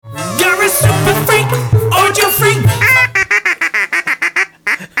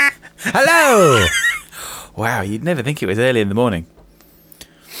Wow, you'd never think it was early in the morning.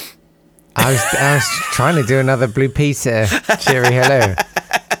 I was trying to do another Blue Peter cheery hello.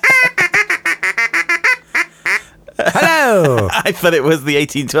 Hello. I thought it was the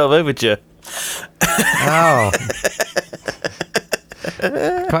 1812 overture. Oh.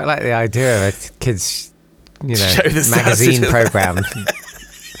 Quite like the idea of a kids, Show the magazine stars. program.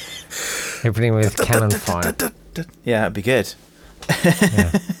 Opening with cannon fire. Yeah, that'd be good.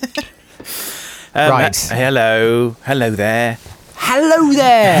 Yeah. Right. Hello there. Hello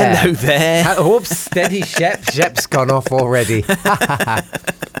there. Hello there. Oops, steady, Shep. Shep's gone off already. Look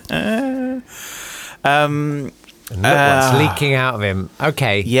what's leaking out of him.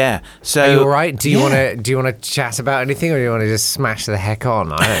 Okay. Yeah. So are you all right? Do you want to chat about anything, or do you want to just smash the heck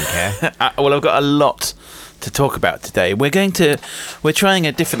on? I don't care. Well, I've got a lot to talk about today. We're trying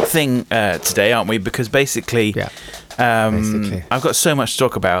a different thing today, aren't we? Because basically, I've got so much to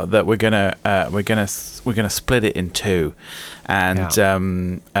talk about that we're gonna split it in two, and I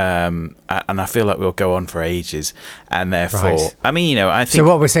feel like we'll go on for ages, and therefore, Right. I mean, I think. So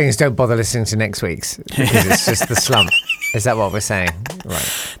what we're saying is don't bother listening to next week's because it's just the slump. Is that what we're saying?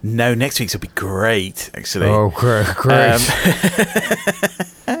 Right. No, next week's will be great, actually. Oh, great.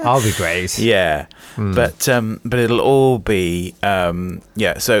 I'll be great. Yeah. But it'll all be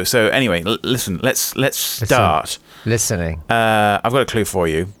So anyway, listen. Let's start. Listening. I've got a clue for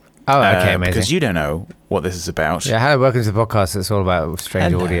you. Oh, okay, amazing. Because you don't know what this is about. Yeah, hello, welcome to the podcast. It's all about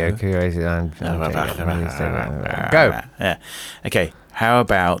strange Hello. audio. Curated and Go. Yeah. Okay. How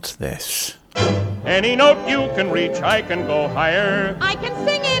about this? Any note you can reach, I can go higher. I can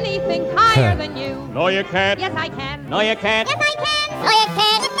sing anything higher than you. No, you can't. Yes, I can. No, you can't. Yes, I can. No, you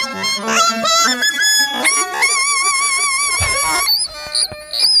can.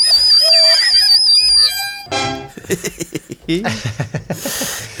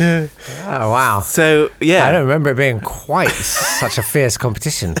 Oh, wow. So yeah, I don't remember it being quite such a fierce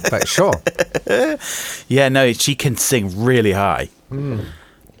competition, but sure. Yeah, no, she can sing really high. I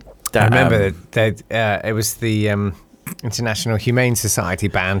remember that it was the International Humane Society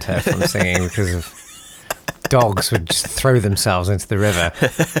banned her from singing because of dogs would just throw themselves into the river.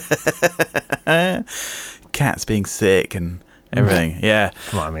 Cats being sick and everything. Yeah.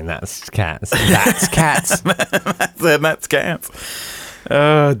 Well, I mean, that's cats. That's cats. That's cats.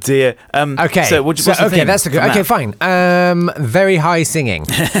 Oh dear. Okay. So what's the thing that's a good. from Okay, that? fine. Very high singing.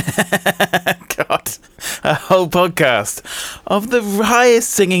 God, a whole podcast of the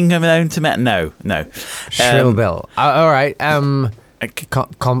highest singing known to man. No. Shrill Bill. All right.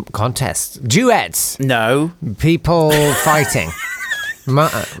 Contest. Duets. No. People fighting. No.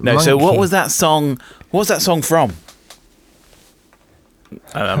 So what Monkey. was that song? What was that song from?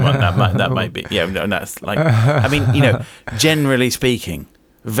 That might be. Yeah. No, that's like. I mean, generally speaking,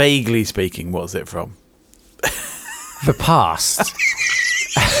 vaguely speaking, what's it from? The past.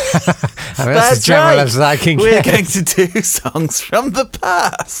 I mean, that's as general as I can We're get. going to do songs from the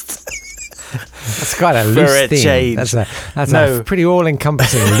past. That's quite a For loose a theme. change. That's No. a pretty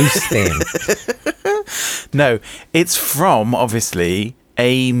all-encompassing loose theme. No, it's from obviously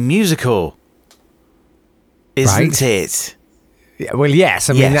a musical, isn't Right. it? Yeah, well, yes.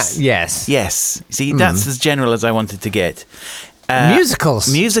 I mean, Yes. yes. Yes. See, that's as general as I wanted to get. Musicals.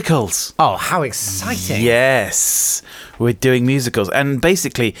 Musicals. Oh, how exciting. Yes, we're doing musicals, and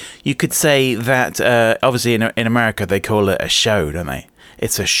basically, you could say that. Obviously, in America, they call it a show, don't they?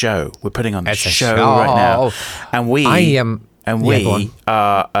 It's a show. We're putting on a It's a show show. right now, and we go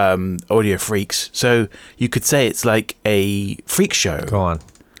are audio freaks. So you could say it's like a freak show. Go on.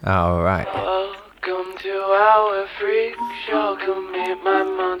 Oh, right. Welcome to our freak show. Come meet my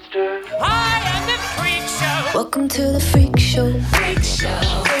monster. I am the freak show. Welcome to the freak show. Freak show.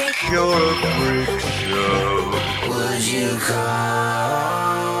 Would you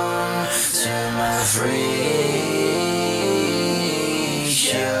come to my freak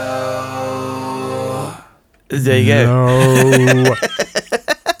show? There you go. No.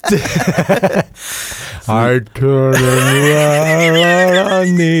 I turn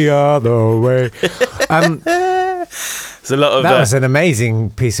around the other way. It's a lot of That was an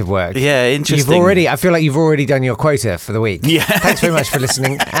amazing piece of work. yeah, interesting. I feel like you've already done your quota for the week. Yeah. Thanks very much for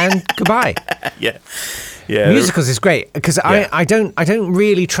listening, and goodbye. yeah. Musicals is great because Yeah. I don't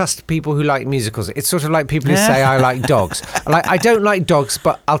really trust people who like musicals. It's sort of like people who say I like dogs. Like I don't like dogs,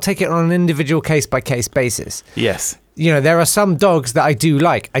 but I'll take it on an individual case by case basis. Yes. There are some dogs that I do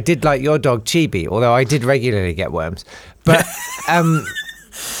like. I did like your dog Chibi, although I did regularly get worms. But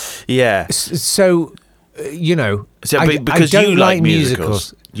Yeah. so Because I don't you like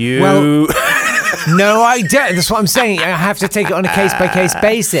musicals. Well, no, I don't. That's what I'm saying. I have to take it on a case by case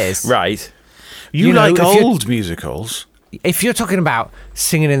basis. Right. You know, like if you're- old musicals? If you're talking about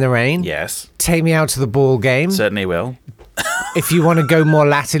Singing in the Rain, Yes, Take Me Out to the Ball Game. certainly will. If you want to go more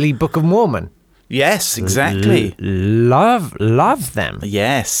latterly, Book of Mormon. Yes, exactly. Love them.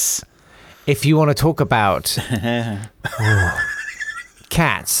 Yes. If you want to talk about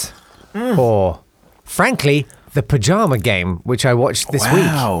Cats, or frankly, The Pajama Game, which I watched this week.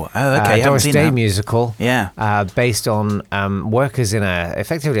 Wow. Oh, okay. Haven't Doris seen Day that. musical. Yeah. Based on workers in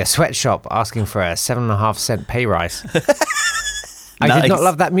effectively a sweatshop asking for a 7.5 cent pay rise. I did not Nice.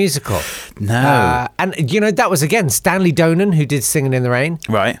 love that musical. No. And, that was, again, Stanley Donen, who did Singing in the Rain.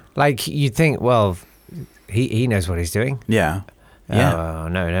 Right. Like, you'd think, well, he knows what he's doing. Yeah. Yeah. Oh,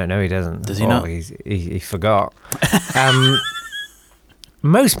 no, he doesn't. Does he not? He forgot.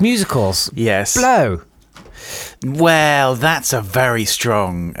 Most musicals Yes. blow. Well, that's a very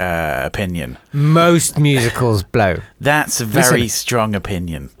strong opinion. Most musicals blow. That's a very Listen. strong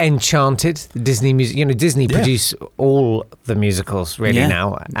opinion. Enchanted, Disney music. Disney produce all the musicals really Yeah.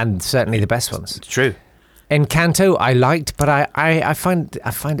 now, and certainly the best ones. True. Encanto, I liked, but I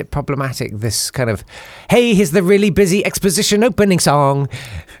find it problematic. This kind of, hey, here's the really busy exposition opening song.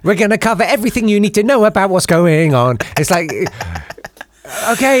 We're gonna cover everything you need to know about what's going on. It's like,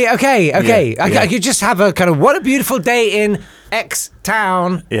 okay. Yeah. You just have a kind of what a beautiful day in X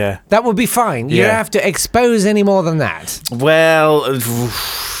town. Yeah. That would be fine. You Yeah. don't have to expose any more than that. Well,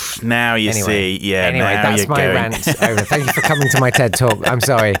 now you see. Yeah. Anyway, now that's you're my going. rant over. Thank you for coming to my TED talk. I'm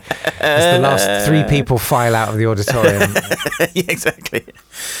sorry. As the last 3 people file out of the auditorium. Yeah, exactly.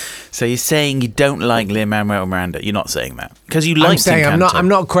 So you're saying you don't like Lin-Manuel Miranda? You're not saying that because you like. I'm saying I'm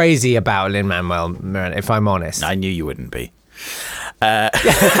not crazy about Lin-Manuel Miranda, if I'm honest. I knew you wouldn't be.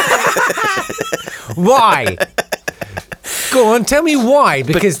 Why? Go on, tell me why.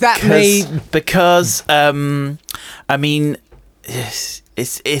 Because I mean,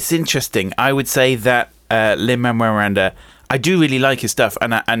 it's interesting. I would say that Lin-Manuel Miranda, I do really like his stuff,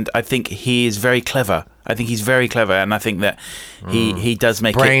 and I think he is very clever. I think he's very clever, and I think that he does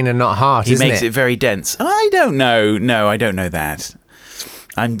make brain and not heart. He isn't makes it very dense. I don't know. No, I don't know that.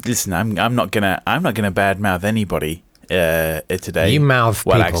 I'm not gonna badmouth anybody today. You mouth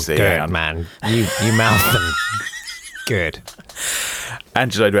well, people actually, good, man. You mouth them good.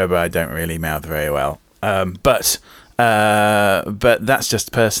 Angela Weber, I don't really mouth very well, but that's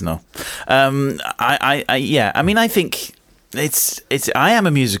just personal. I mean, I think it's. I am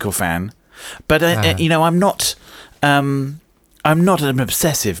a musical fan, but I'm not. I'm not an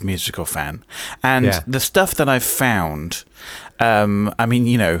obsessive musical fan, and the stuff that I've found. I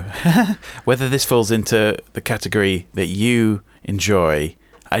mean, whether this falls into the category that you enjoy,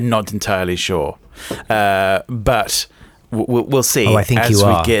 I'm not entirely sure. But we'll see. Oh, I think as you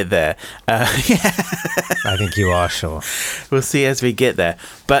we are. get there. I think you are, sure. We'll see as we get there.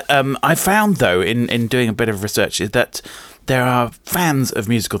 But I found, though, in doing a bit of research, is that there are fans of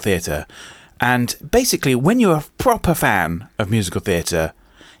musical theatre. And basically, when you're a proper fan of musical theatre,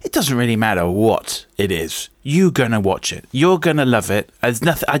 it doesn't really matter what it is. You're going to watch it. You're going to love it. There's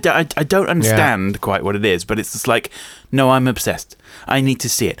nothing. I don't understand quite what it is, but it's just like, no, I'm obsessed. I need to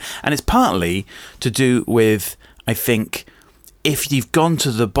see it. And it's partly to do with, I think, if you've gone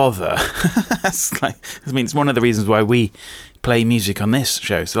to the bother, it's one of the reasons why we play music on this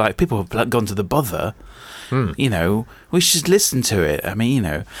show. So, like, people have gone to the bother. We should listen to it. I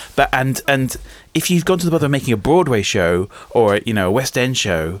mean, but and if you've gone to the bother of making a Broadway show or a West End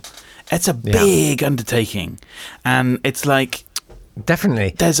show, it's a big undertaking, and it's like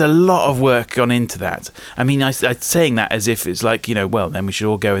definitely there's a lot of work gone into that. I mean, I'm saying that as if it's like well, then we should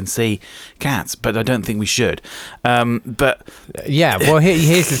all go and see Cats, but I don't think we should. But yeah, well,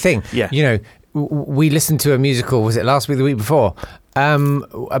 here's the thing. Yeah. We listened to a musical. Was it last week, the week before?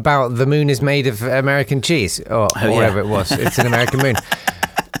 About the moon is made of American cheese, or whatever it was. It's an American moon.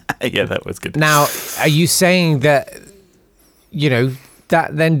 Yeah, that was good. Now, are you saying that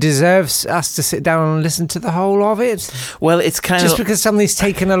that then deserves us to sit down and listen to the whole of it? Well, it's kind just of because something's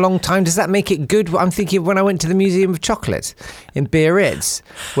taken a long time. Does that make it good? I'm thinking when I went to the Museum of Chocolate in Biarritz,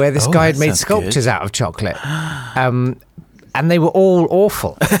 where this guy had made sculptures out of chocolate. And they were all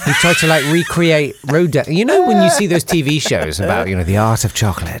awful. He tried to recreate Rodin. When you see those TV shows about, the art of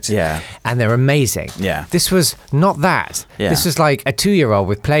chocolate. Yeah. And they're amazing. Yeah. This was not that. Yeah. This was like a 2-year-old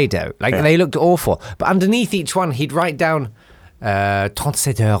with Play-Doh. They looked awful. But underneath each one, he'd write down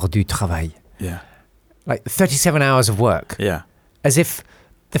 37 heures du travail. Yeah. 37 hours of work. Yeah. As if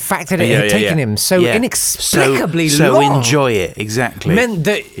the fact that it had taken him so inexplicably so long enjoy it, exactly, meant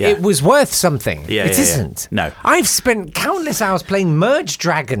that it was worth something. Yeah, it isn't. No. I've spent countless hours playing Merge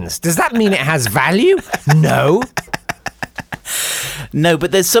Dragons. Does that mean it has value? No. No,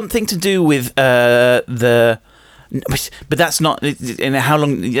 but there's something to do with the. But that's not. And how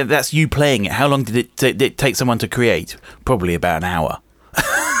long? That's you playing it. How long did it take someone to create? Probably about an hour.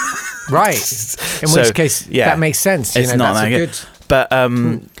 Right. In which case, that makes sense. It's not that good.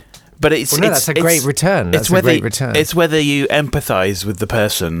 But it's that's a great return. That's a great return. It's whether you empathise with the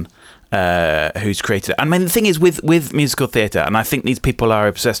person who's created it. I mean, the thing is with musical theatre, and I think these people are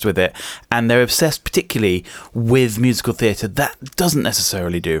obsessed with it, and they're obsessed particularly with musical theatre that doesn't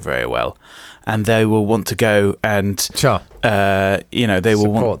necessarily do very well, and they will want to go and they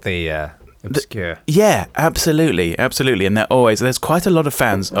will support the obscure. Yeah, absolutely, and there's quite a lot of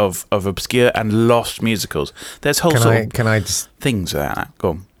fans of obscure and lost musicals. There's whole can I just things like that. Go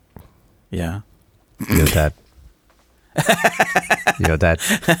on. Yeah. You're dead. You're dead.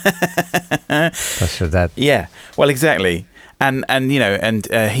 That's your dad. Yeah. Well, exactly. And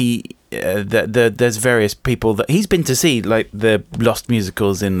he there's various people that he's been to see, like the lost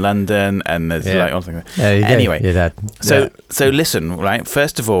musicals in London, and there's like all things. Anyway, your dad. So listen, right.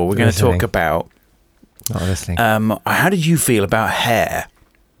 First of all, we're going to talk about. Not listening. How did you feel about Hair?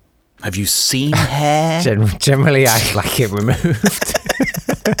 Have you seen Hair? Generally, I like it removed.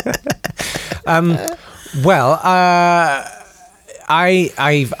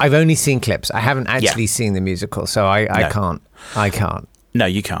 I've only seen clips. I haven't actually seen the musical, so I can't. No,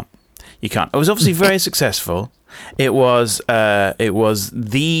 you can't. You can't. It was obviously very successful. It was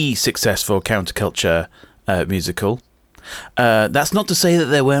the successful counterculture musical. That's not to say that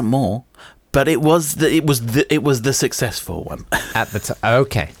there weren't more, but it was the successful one at the time.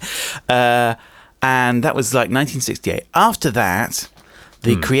 Okay. And that was like 1968. After that,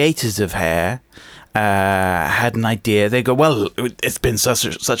 the creators of Hair had an idea. They go, well, it's been such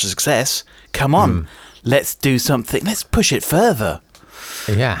a success. Come on, let's do something. Let's push it further.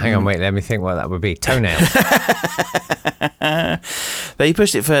 Yeah, hang on, wait. Let me think what that would be. Toenail. They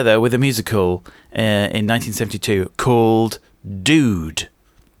pushed it further with a musical in 1972 called Dude.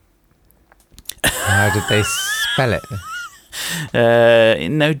 How did they spell it?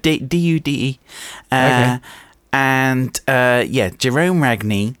 No, D-U-D-E. Okay. And Jerome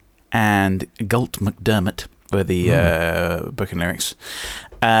Ragney and Galt McDermott were the book and lyrics.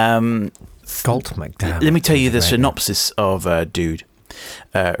 Galt McDermott. Let me tell you the synopsis of Dude.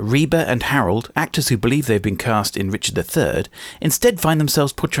 Reba and Harold, actors who believe they've been cast in Richard III, instead find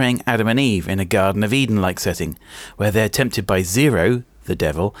themselves portraying Adam and Eve in a Garden of Eden-like setting, where they're tempted by Zero, the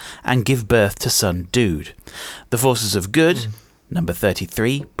devil, and give birth to son Dude. The forces of good, number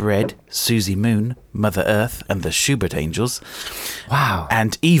 33, Bread, Susie Moon, Mother Earth, and the Schubert Angels. Wow.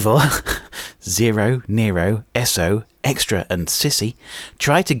 And evil, Zero, Nero, Esso, Extra, and Sissy,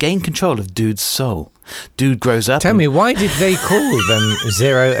 try to gain control of Dude's soul. Dude grows up. Tell me, why did they call them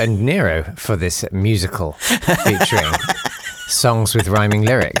Zero and Nero for this musical featuring songs with rhyming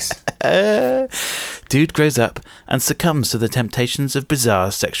lyrics? Dude grows up and succumbs to the temptations of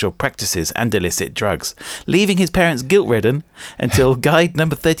bizarre sexual practices and illicit drugs, leaving his parents guilt-ridden until guide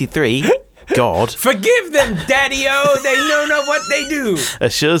number 33, God, forgive them, Daddy-O, they know not what they do,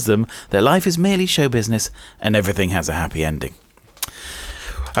 assures them their life is merely show business and everything has a happy ending.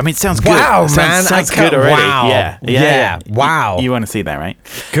 I mean, it sounds good. Wow, man. Sounds good already. Wow. Yeah. Wow. You want to see that, right?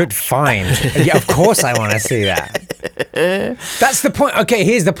 Good find. Yeah, of course I want to see that. That's the point. Okay,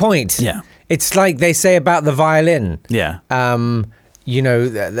 here's the point. Yeah. It's like they say about the violin. Yeah. Le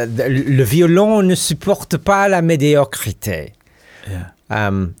violon ne supporte pas la médiocrité. Yeah.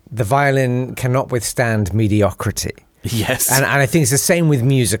 The violin cannot withstand mediocrity. Yes. And I think it's the same with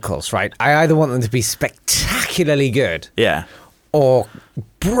musicals, right? I either want them to be spectacularly good. Yeah. Or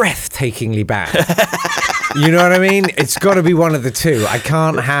breathtakingly bad. You know what I mean? It's got to be one of the two. I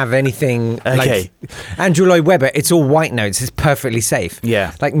can't have anything like Andrew Lloyd Webber. It's all white notes. It's perfectly safe.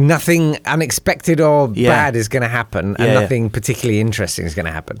 Yeah. Like nothing unexpected or bad is going to happen, and nothing particularly interesting is going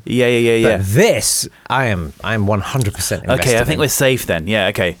to happen. Yeah. But this, I am 100% invested. Okay, I think we're safe then. Yeah.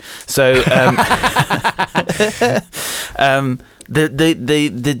 Okay. So,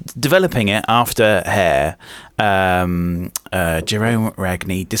 the developing it after Hair, Jerome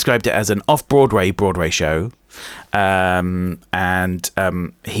Ragney described it as an off-Broadway show, and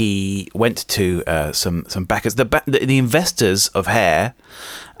he went to some backers. The investors of Hair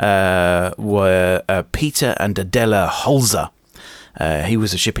were Peter and Adela Holzer. He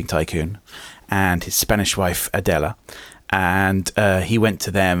was a shipping tycoon, and his Spanish wife Adela. And he went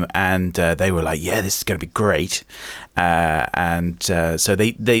to them, and they were like, "Yeah, this is going to be great." So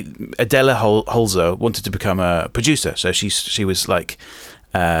Adela Holzer wanted to become a producer, so she was like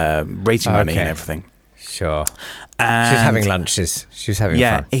raising money and everything. Sure. And She was having lunches. She was having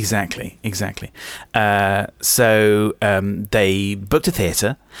fun. Exactly. So they booked a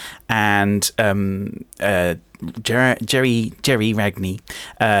theatre, and Jerry Ragney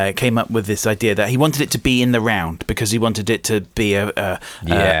came up with this idea that he wanted it to be in the round because he wanted it to be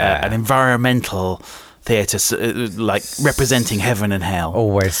an environmental theatre, like representing heaven and hell.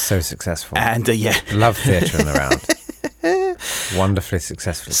 Always so successful. And love theatre in the round. Wonderfully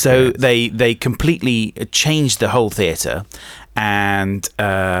successful. So they completely changed the whole theatre, and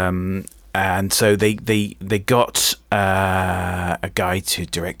so they got a guy to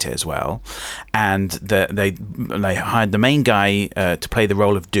direct it as well, and they hired the main guy to play the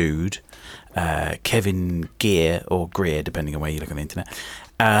role of Dude, Kevin Gear or Greer, depending on where you look on the internet.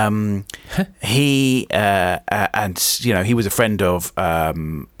 He and he was a friend of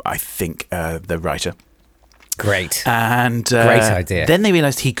I think the writer. Great. And great idea. Then they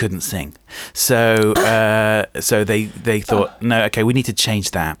realised he couldn't sing, so they thought, no, okay, we need to change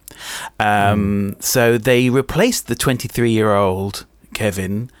that. So they replaced the 23-year-old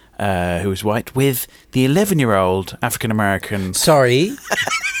Kevin, who was white, with the 11-year-old African American. Sorry.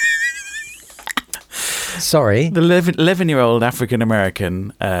 The 11-year-old African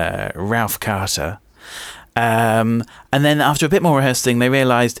American Ralph Carter. And then after a bit more rehearsing, they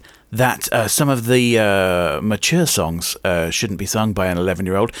realised that some of the mature songs shouldn't be sung by an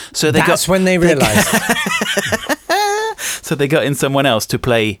 11-year-old. So that's when they realised. So they got in someone else to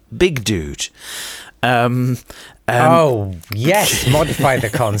play Big Dude. Oh, yes. Modify the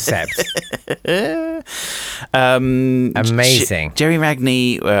concept. Amazing. Jerry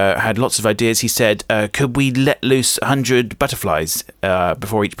Ragney had lots of ideas. He said, could we let loose 100 butterflies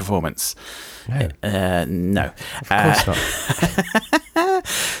before each performance? No. No. Of course not.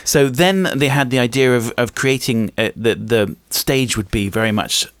 So then they had the idea of creating the stage would be very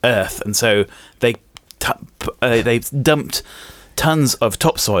much earth, and so they dumped tons of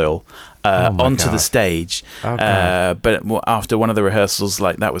topsoil onto the stage. But after one of the rehearsals,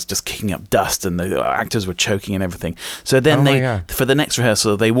 like that was just kicking up dust, and the actors were choking and everything. So then for the next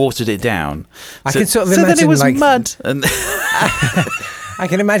rehearsal, they watered it down. I can sort of imagine then it was mud. And I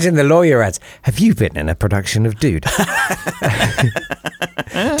can imagine the lawyer adds, have you been in a production of Dude?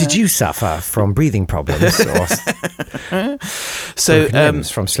 Did you suffer from breathing problems or limbs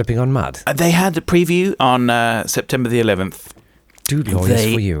from slipping on mud? They had a preview on September the 11th. Dude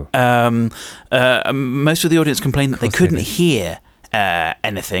lawyers for you. Most of the audience complained that they couldn't hear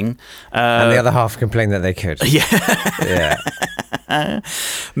anything. And the other half complained that they could. Yeah.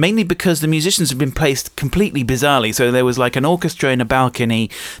 Mainly because the musicians had been placed completely bizarrely. So there was like an orchestra in a balcony.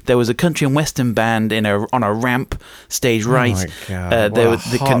 There was a country and western band on a ramp stage right. Oh my God.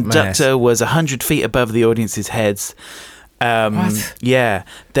 The conductor was 100 feet above the audience's heads. What? Yeah.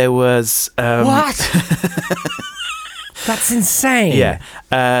 There was... What? That's insane. Yeah.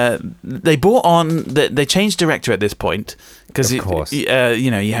 They brought on... They changed director at this point. Because, of course. You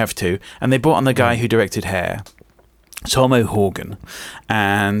have to. And they brought on the guy who directed Hair, Tom O'Horgan,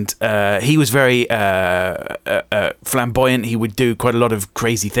 and he was very flamboyant. He would do quite a lot of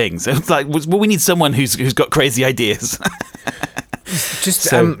crazy things. It's like, we need someone who's got crazy ideas. Just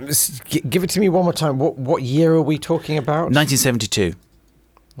give it to me one more time. What year are we talking about? 1972.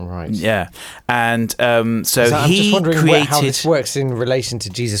 Right. Yeah, and so I'm just wondering created how this works in relation to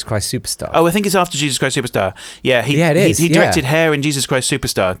Jesus Christ Superstar. Oh, I think it's after Jesus Christ Superstar. Yeah, it is. He directed Hair in Jesus Christ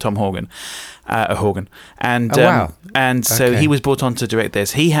Superstar, Tom Horgan. And so he was brought on to direct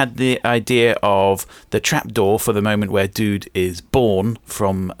this. He had the idea of the trapdoor for the moment where Dude is born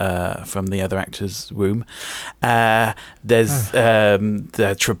from the other actor's womb. There's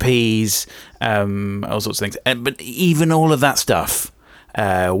the trapeze, all sorts of things. But even all of that stuff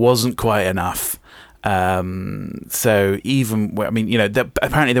wasn't quite enough. So even,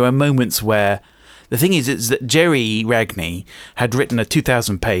 apparently there were moments where the thing is that Jerry Ragney had written a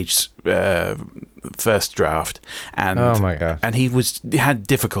 2,000-page first draft, and oh my God, and he had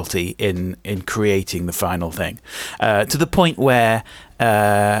difficulty in creating the final thing, to the point where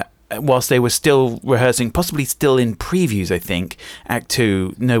whilst they were still rehearsing, possibly still in previews, I think, Act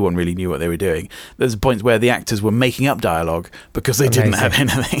 2, no one really knew what they were doing. There's a point where the actors were making up dialogue because they didn't have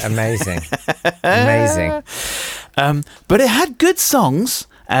anything. Amazing. But it had good songs,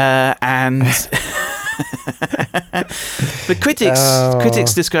 and the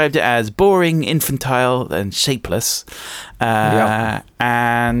critics described it as boring, infantile, and shapeless. And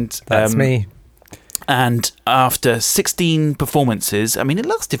that's me. And after 16 performances, it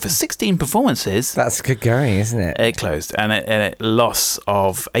lasted for 16 performances. That's good going, isn't it? It closed, and a loss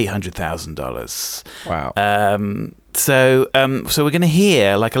of $800,000. Wow. So we're going to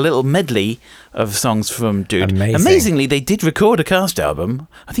hear like a little medley of songs from Dude. Amazingly, they did record a cast album.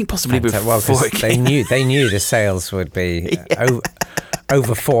 I think possibly before it came. They knew the sales would be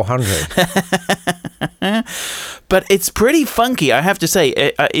over 400. But it's pretty funky, I have to say.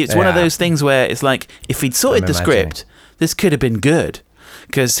 It's one of those things where it's like, if he'd sorted the script, this could have been good.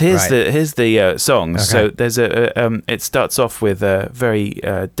 Because here's the songs. Okay. So there's it starts off with a very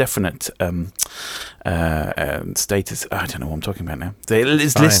definite status. I don't know what I'm talking about now.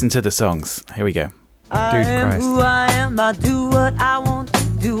 Let's listen to the songs. Here we go. Dude Christ. Who I am, I do what I want to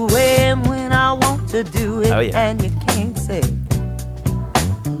do and when I want to do it. Oh, yeah. And you can't say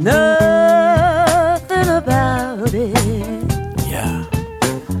nothing about it. Yeah.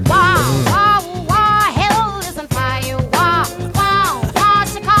 Wow, wow, wow, hell is on fire. Wow, wow, wow,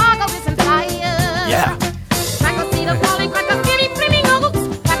 Chicago is on fire. Yeah. Crackle, cedar, falling, crackle, skinny, flaming oaks.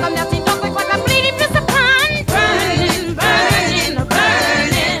 Crackle, melting, dog, crackle, bleeding, piss upon. Burning, burning,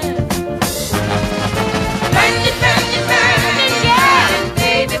 burning. Burning, burning, burning, yeah,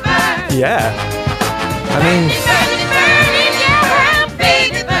 baby, burn. Yeah. I mean, Burning, burning, yeah,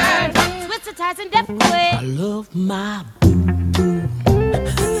 baby, burn. Twisted ties and death away. I love my boo-boo.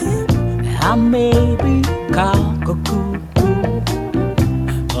 I may be cock-a-coo,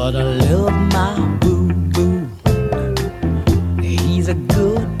 but I love my boo-boo. He's a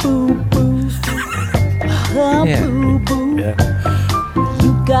good boo-boo. Yeah. Boo-boo. Yeah.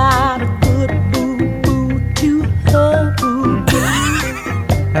 You got a good boo-boo to her boo-boo.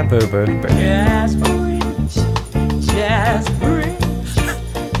 that boo-boo. Jazz bridge, jazz bridge,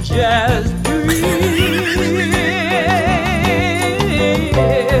 jazz bridge.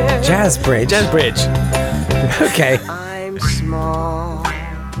 Jazz Bridge. Jazz Bridge. Okay. I'm small.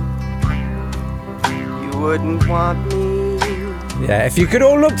 You wouldn't want me. Yeah, if you could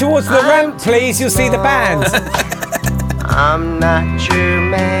all look towards the ramp, please, you'll see the band. I'm not your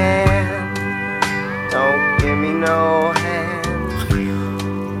man. Don't give me no hand.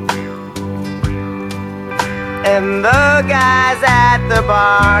 And the guys at the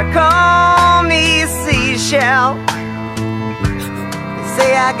bar call me Seashell.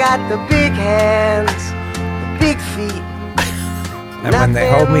 Say I got the big hands, the big feet. And when they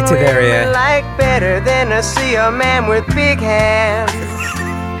hold me to their ear. Nothing like better than to see a man with big hands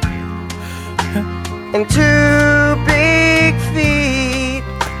and two big feet.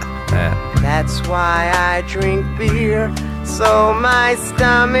 That's why I drink beer, so my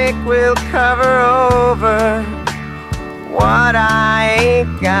stomach will cover over what I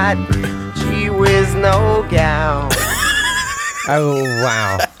ain't got. Gee whiz, no gal. Oh,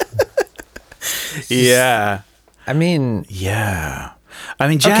 wow. Yeah. I mean... Yeah. I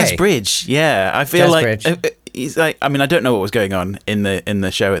mean, Jazz Bridge, yeah. I feel Jazz like... He's like, I mean, I don't know what was going on in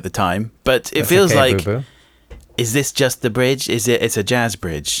the show at the time, but it feels like... Boo-boo. Is this just the bridge? It's a jazz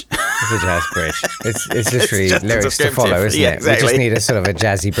bridge. It's a jazz bridge. It's literally just lyrics to follow, isn't it? Exactly. We just need a sort of a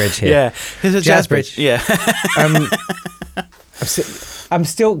jazzy bridge here. Yeah. It's a jazz bridge. Yeah. I'm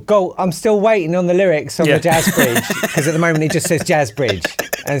still waiting on the lyrics on the jazz bridge because at the moment it just says jazz bridge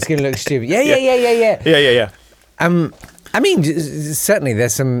and it's going to look stupid. Yeah. Yeah. I mean, certainly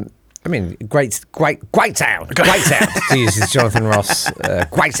there's some. I mean, great sound. To use Jonathan Ross,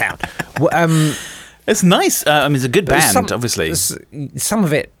 great sound. It's nice. I mean, it's a good band, obviously. Some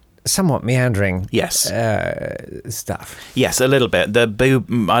of it somewhat meandering. Yes. Stuff. Yes, a little bit. The boo.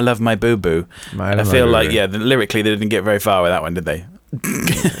 I love my boo boo. I feel like lyrically they didn't get very far with that one, did they?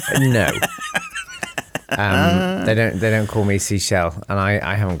 No. They don't call me Seashell, and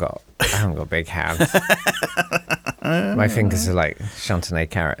I haven't got big hands. My fingers are like Chantenay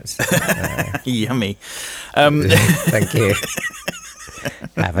carrots. Yummy. Thank you.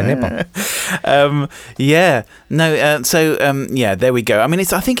 Have a nibble. There we go. I mean, I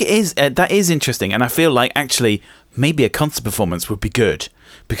think it is. That is interesting, and I feel like actually maybe a concert performance would be good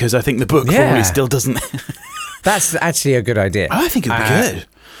because I think the book probably still doesn't. That's actually a good idea. I think it'd be good.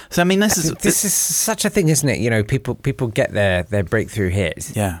 So I mean, this is such a thing, isn't it? You know, people get their breakthrough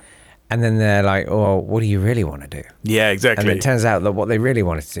hits. Yeah. And then they're like, "Oh, what do you really want to do?" Yeah, exactly. And it turns out that what they really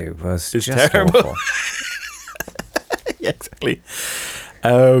wanted to do was just terrible. awful. Yeah, exactly.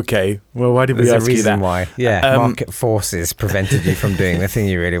 Okay. Well, why did we ask you that? Why? Yeah, market forces prevented you from doing the thing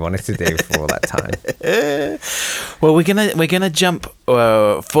you really wanted to do for all that time. Well, we're gonna jump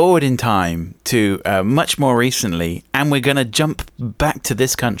forward in time to much more recently, and we're gonna jump back to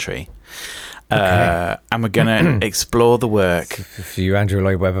this country. Okay. And we're gonna explore the work. If you Andrew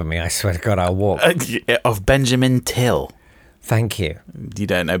Lloyd Webber me, I swear to God, I'll walk. Of Benjamin Till. Thank you. You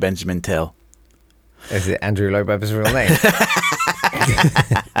don't know Benjamin Till? Is it Andrew Lloyd Webber's real name?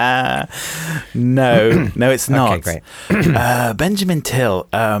 No, it's not. Okay, great. Benjamin Till.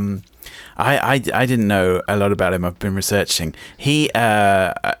 I didn't know a lot about him. I've been researching. He.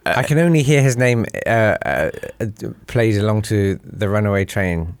 I can only hear his name played along to the runaway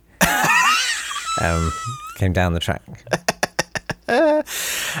train. Came down the track.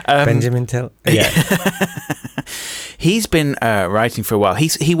 Benjamin Till. Yeah. He's been writing for a while.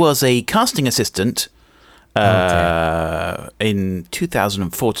 He was a casting assistant in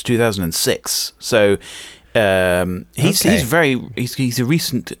 2004 to 2006. So he's a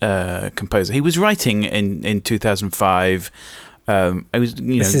recent composer. He was writing in 2005.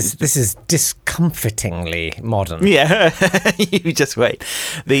 This is discomfortingly modern. Yeah, you just wait.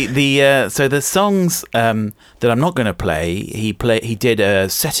 So the songs that I'm not going to play, he did a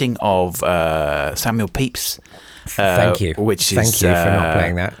setting of Samuel Pepys. Thank you. Thank you for not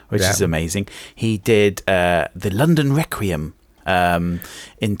playing that. Which is amazing. He did the London Requiem in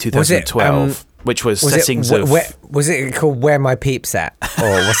 2012, which was settings of. Was it called "Where My Peeps At" or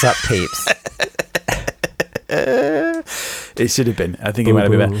 "What's Up, Peeps"? It should have been. I think it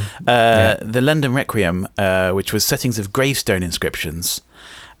might have been better. The London Requiem, which was settings of gravestone inscriptions.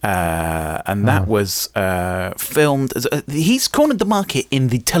 And that was filmed. He's cornered the market in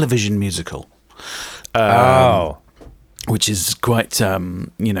the television musical. Which is quite,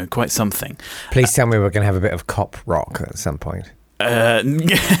 quite something. Please tell me we're going to have a bit of cop rock at some point.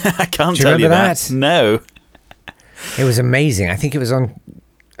 I can't tell you that. No. It was amazing. I think it was on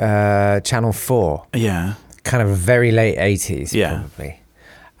Channel 4. Yeah. Kind of very late 80s, probably.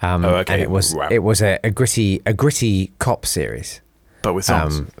 Okay. And it was a gritty cop series. But with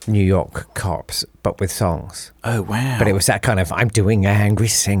songs. New York cops, but with songs. Oh, wow. But it was that kind of, I'm doing angry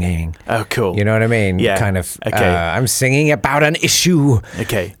singing. Oh, cool. You know what I mean? Yeah. Kind of, okay. I'm singing about an issue.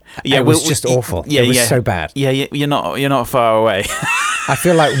 Okay. Yeah, it was just awful. Yeah, it was so bad. Yeah, you're not far away. I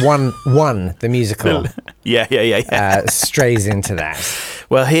feel like one the musical. Strays into that.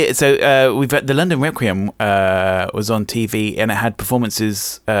 Well, we've got the London Requiem was on TV, and it had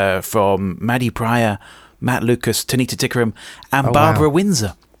performances from Maddie Pryor, Matt Lucas, Tanita Tikaram, and Barbara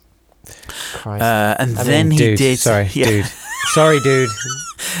Windsor. He did. Sorry, dude. Sorry, dude.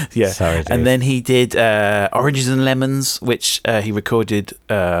 Yeah. Sorry, dude. And then he did Oranges and Lemons, which he recorded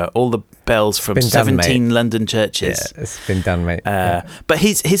all the bells from 17 London churches. Yeah, it's been done, mate. But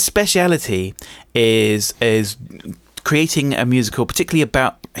his speciality is creating a musical, particularly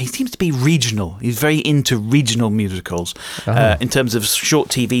about. He seems to be regional. He's very into regional musicals in terms of short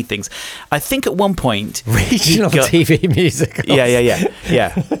TV things. I think at one point regional TV musicals.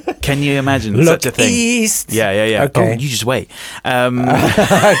 Yeah. Can you imagine such a thing? East. Yeah. Okay. Oh, you just wait.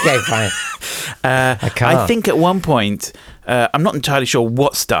 Okay, fine. I can't. I think at one point, I'm not entirely sure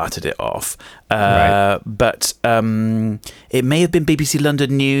what started it off, but it may have been BBC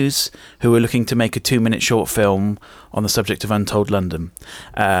London News who were looking to make a 2-minute short film on the subject of Untold London.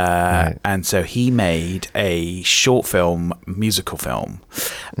 And so he made a short film, musical film.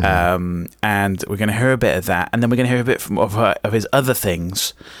 And we're going to hear a bit of that. And then we're going to hear a bit of his other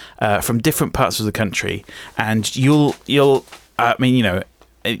things from different parts of the country. And you'll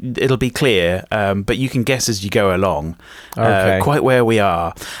it'll be clear, but you can guess as you go along quite where we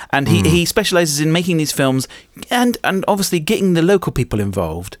are. And he specialises in making these films and obviously getting the local people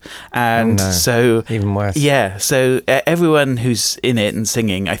involved. And so even worse. Yeah, so everyone who's in it and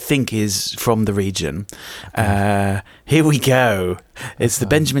singing, I think, is from the region. Here we go. It's the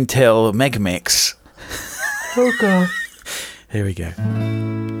Benjamin Till Mega Mix. Oh God. Here we go.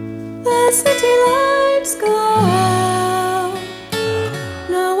 The city lights go out.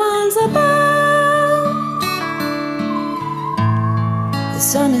 No one's about. The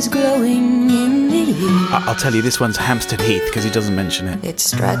sun is glowing in the east. I'll tell you, this one's Hampstead Heath because he doesn't mention it. It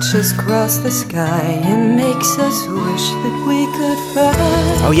stretches across the sky and makes us wish that we could fly.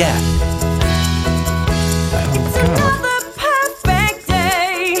 Oh yeah. It's another perfect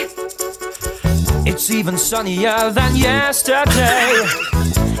day. It's even sunnier than yesterday.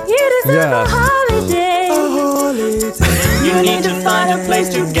 It is a holiday. You need to find a place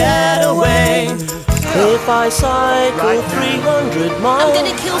to get away. If I cycle 300 miles, I'm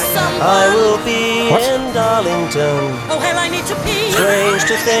gonna kill someone. I will be in Darlington. Oh hell, I need to pee. Strange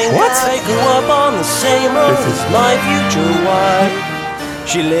to think I grew up on the same road as my future wife.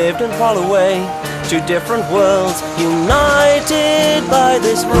 She lived in far away, 2 different worlds, united by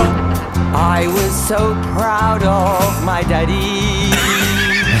this road. I was so proud of my daddy.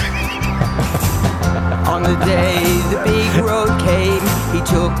 On the day the big road came, he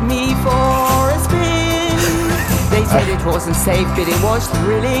took me for a spin. Then They said it wasn't safe, but it was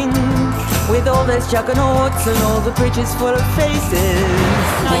thrilling. With all those juggernauts and all the bridges full of faces.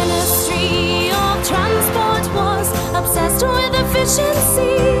 Ministry of Transport was obsessed with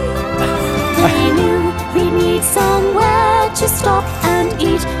efficiency. They knew we'd need somewhere to stop and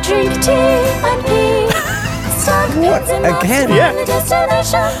eat, drink tea and pee. What? Again? Yeah. The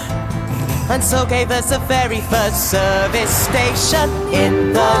destination. And so gave us the very first service station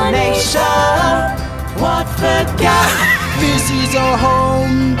in the nation. Watford Gap. This is our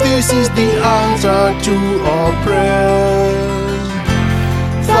home, this is the answer to our prayers.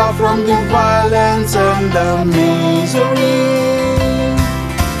 Far from the violence and the misery.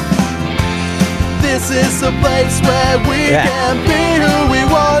 This is a place where we can be who we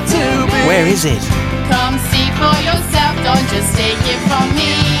want to be. Where is it? Come see for yourself, don't just take it from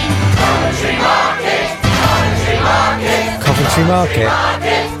me. Coventry Market, Coventry Market, Coventry Market.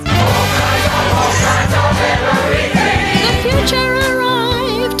 The future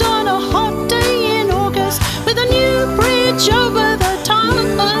arrived on a hot day in August with a new bridge over the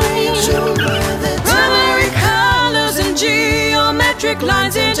Tyne. Primary colours and geometric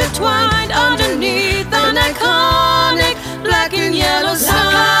lines intertwined underneath an iconic black and yellow sign.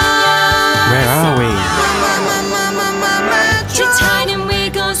 Where are we? The Tyne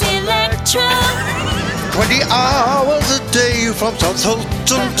Wiggles Electra. 20 hours a day from Southampton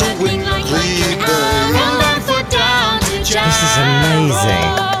to Winkley Bay. This is amazing.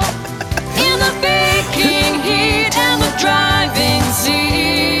 In the baking heat and the driving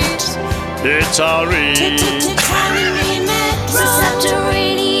seat. It's our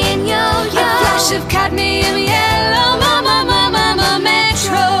Subterranean yo-yo. A flash of cadmium yellow. Mama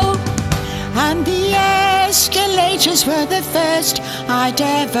metro. And the escalators were the first I'd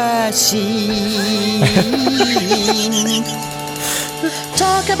ever seen.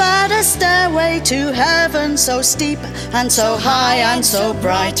 Talk about a stairway to heaven, so steep and so high and so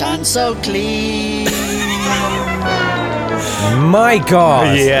bright and so clean. My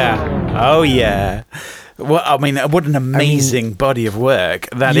God. Yeah. Oh, yeah. Well, I mean, what an amazing body of work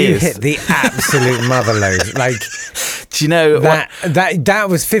that you is. hit the absolute motherload. Like, do you know that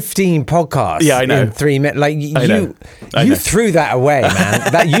was 15 podcasts? Yeah, I know. In 3 minutes. Like I know. threw that away,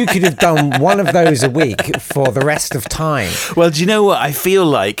 man. That you could have done one of those a week for the rest of time. Well, do you know what? I feel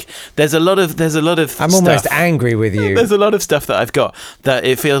like there's a lot of. I'm almost angry with you. There's a lot of stuff that I've got that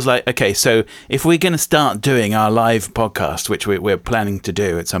it feels like, okay, so if we're going to start doing our live podcast, which we're planning to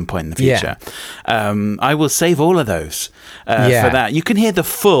do at some point in the future, I will save all of those for that. You can hear the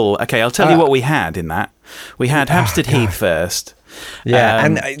full. Okay, I'll tell you what we had in that. We had Hampstead Heath first. Yeah,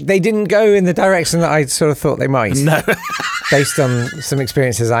 and they didn't go in the direction that I sort of thought they might. No. Based on some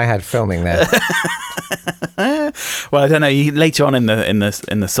experiences I had filming there. Well, I don't know. Later on in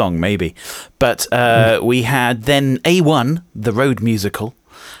the song, maybe, but we had then A1, the road musical.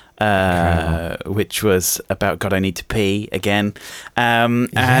 Which was about God, I Need to Pee again, and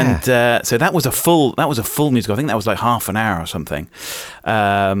so that was a full musical. I think that was like half an hour or something.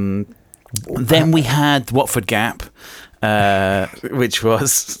 Then we had Watford Gap, which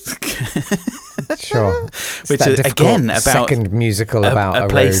was sure, which is again about second musical about a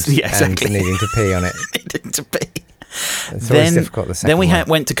place, road and needing to pee on it. Needing to pee. It's always difficult. The second then we one.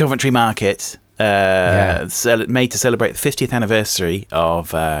 went to Coventry Market. Made to celebrate the 50th anniversary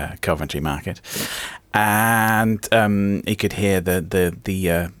of Coventry Market, and you could hear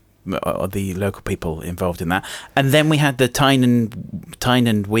the local people involved in that. And then we had the Tyne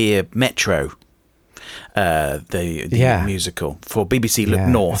and Weir Metro, the musical for BBC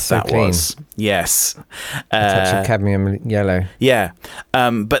North. So that clean. was yes, a touch of cadmium yellow. Yeah,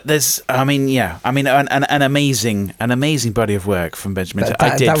 but there's, an amazing body of work from Benjamin.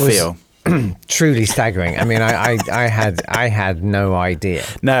 I did feel. Truly staggering. I mean, I had no idea.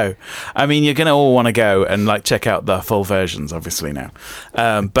 No, I mean, you're going to all want to go and like check out the full versions, obviously now.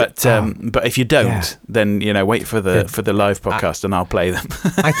 But if you don't, then wait for the live podcast and I'll play them.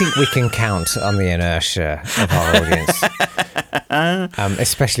 I think we can count on the inertia of our audience,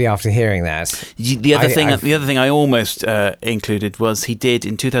 especially after hearing that. The other thing I almost included was he did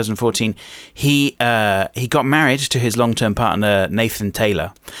in 2014. He got married to his long-term partner Nathan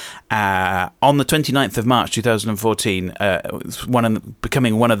Taylor. On the 29th of March 2014,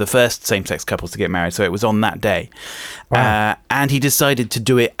 becoming one of the first same-sex couples to get married. So it was on that day. Wow. And he decided to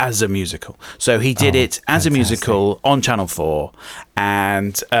do it as a musical. So he did it as a musical on Channel 4.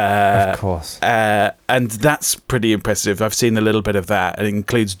 And of course. And that's pretty impressive. I've seen a little bit of that. It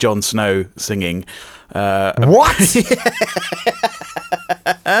includes Jon Snow singing. What?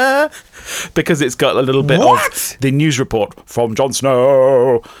 because it's got a little bit of the news report from Jon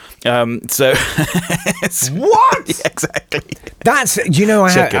Snow. So what? Yeah, exactly. That's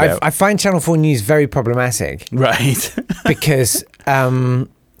I find Channel 4 News very problematic, right? Because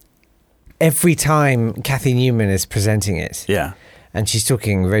every time Kathy Newman is presenting it, and she's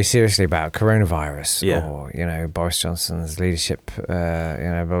talking very seriously about coronavirus or Boris Johnson's leadership,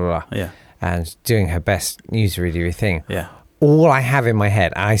 blah blah blah, and doing her best newsreadery thing. All I have in my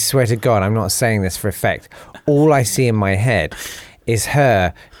head, I swear to God, I'm not saying this for effect. All I see in my head is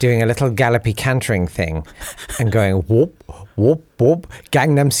her doing a little gallopy cantering thing and going whoop, whoop, whoop,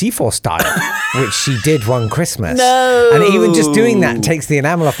 Gangnam C4 style, which she did one Christmas. No! And even just doing that takes the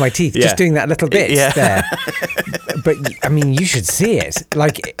enamel off my teeth. Just doing that little bit there. But, I mean, you should see it.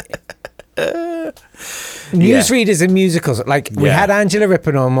 Like... Newsreaders and musicals. Like, we had Angela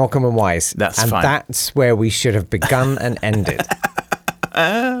Rippon on Morecambe and Wise. That's fine. That's where we should have begun and ended.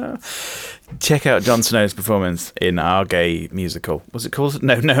 Check out Jon Snow's performance in Our Gay Musical. Was it called?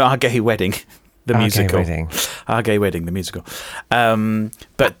 No, Our Gay Wedding. The musical. Our Gay Wedding, the musical. I'm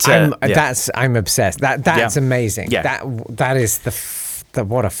obsessed. That's amazing. Yeah. That is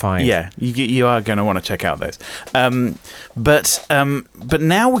what a find. Yeah, you are going to want to check out those. But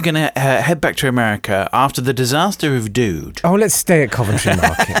now we're going to head back to America after the disaster of Dude. Oh, let's stay at Coventry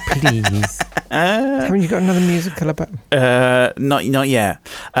Market, please. Haven't you got another musical about? Not yet.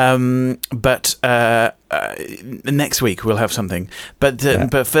 But next week we'll have something. But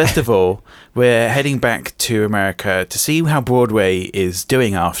first of all, we're heading back to America to see how Broadway is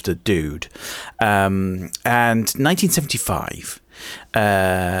doing after Dude. And 1975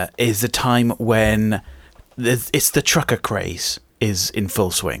 is the time when it's the trucker craze is in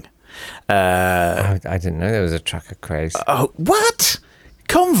full swing. I didn't know there was a trucker craze. Oh, what?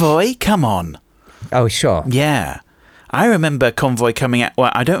 Convoy? Come on. Oh, sure. Yeah. I remember Convoy coming out.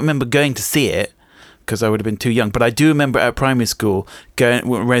 Well, I don't remember going to see it because I would have been too young, but I do remember at primary school going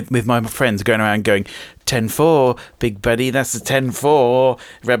with my friends going around going 10-4, big buddy, that's the 10-4,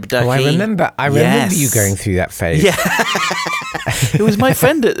 Rub Ducky. Oh, I remember you going through that phase. Yeah. It was my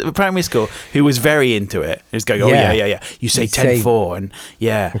friend at primary school who was very into it. He was going, yeah. You say 10-4 and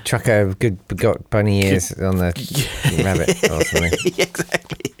yeah. Trucker got bunny ears on the rabbit or something.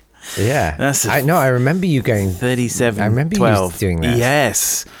 Exactly. Yeah. I remember you going 37. I remember 12. you doing that.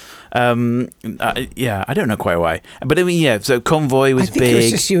 Yes. I don't know quite why, but I mean, so Convoy was big. It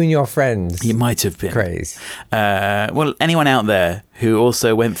was just you and your friends. You might have been craze. Well, anyone out there who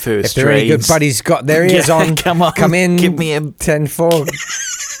also went through a if there are any good buddies got their ears on, come in, give me a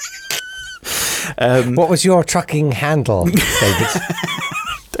 10-4. What was your trucking handle, David?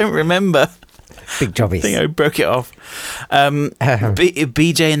 Don't remember. Big jobbies. I think I broke it off.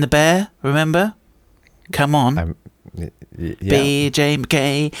 BJ and the Bear, remember? Come on. BJ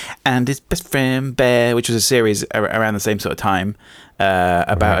McKay and his best friend Bear, which was a series around the same sort of time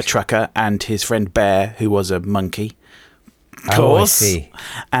about a trucker and his friend Bear, who was a monkey. Of course. Oh, I see.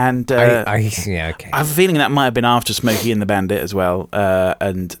 And okay. I have a feeling that might have been after Smokey and the Bandit as well.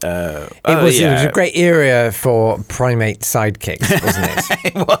 It was a great era for primate sidekicks, wasn't it?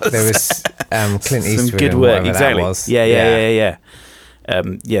 It was. There was Clint Eastwood. Some good work, exactly. That was. Yeah.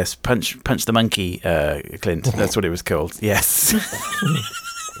 Yes, Punch the Monkey, Clint. That's what it was called. Yes.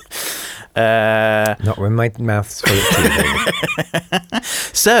 Not when my mouth's full of tea.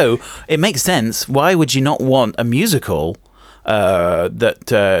 So it makes sense. Why would you not want a musical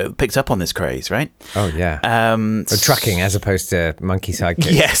that picks up on this craze, right? Oh yeah. Trucking as opposed to monkey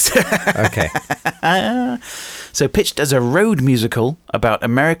sidekicks. Yes. Okay. So pitched as a road musical about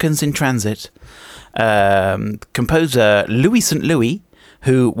Americans in transit, composer Louis St. Louis,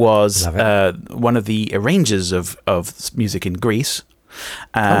 who was one of the arrangers of music in Greece,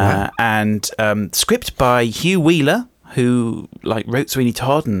 and script by Hugh Wheeler, who wrote Sweeney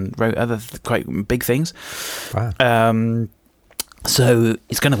Todd and wrote other quite big things. Wow. So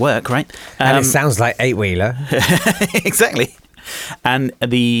it's going to work, right? And it sounds like Eight-Wheeler. Exactly. And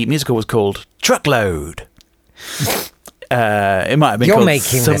the musical was called Truckload. It might have been You're called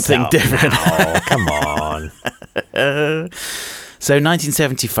making something different. Oh, come on. So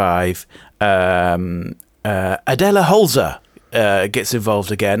 1975, Adela Holzer gets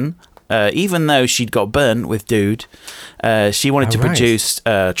involved again. Even though she'd got burnt with Dude, she wanted to produce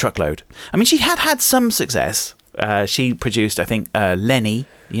Truckload. I mean, she had some success. She produced, I think, Lenny,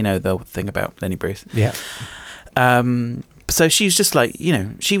 the thing about Lenny Bruce. Yeah. So she was just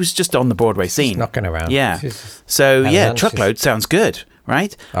she was just on the Broadway scene. Just knocking around. Yeah. So, Truckload sounds good,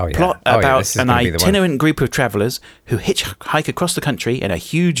 right? Oh, yeah. Plot about an itinerant group of travellers who hitchhike across the country in a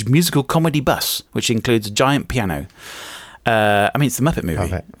huge musical comedy bus, which includes a giant piano. I mean, it's the Muppet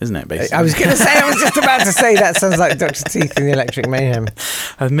movie, isn't it? Basically, I was just about to say that sounds like Dr. Teeth in the Electric Mayhem.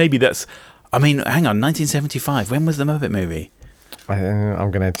 Maybe that's. I mean, hang on, 1975. When was the Muppet movie?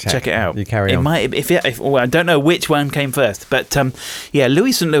 I'm going to check it out. You carry on. It might. Well, I don't know which one came first, but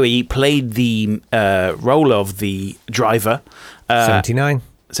Louis St. Louis played the role of the driver. 79.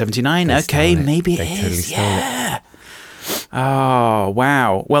 79. Okay, maybe it is. Yeah. Oh,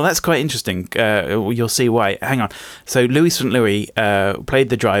 wow. Well, that's quite interesting. You'll see why. Hang on. So Louis St. Louis played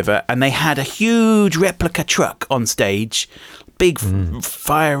the driver, and they had a huge replica truck on stage, big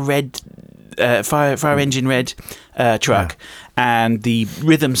fire engine red truck, and the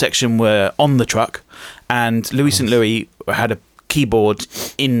rhythm section were on the truck, and Louis St. Louis had a keyboard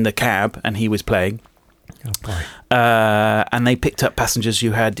in the cab, and he was playing. Oh boy. And they picked up passengers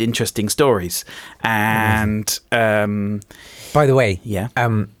who had interesting stories. And by the way,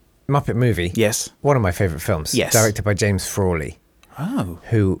 Muppet movie. Yes, one of my favourite films. Yes, directed by James Frawley. Oh,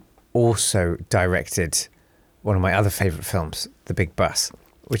 who also directed one of my other favourite films, The Big Bus,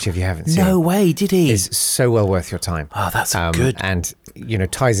 which if you haven't seen, no way, did he? Is so well worth your time. Oh, that's good, and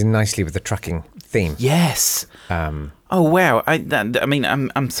ties in nicely with the trucking theme. Yes. Oh wow! I mean,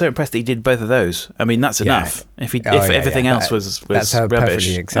 I'm so impressed that he did both of those. I mean, that's enough. If everything else was that's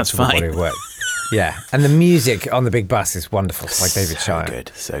rubbish, that's fine. Body of work. Yeah, and the music on The Big Bus is wonderful by David Shire.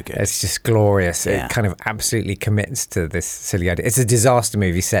 So good. It's just glorious. Yeah. It kind of absolutely commits to this silly idea. It's a disaster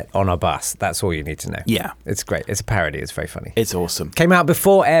movie set on a bus. That's all you need to know. Yeah, it's great. It's a parody. It's very funny. It's awesome. Came out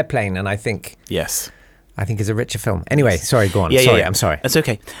before Airplane, and I think it's a richer film. Anyway, sorry, go on. I'm sorry. That's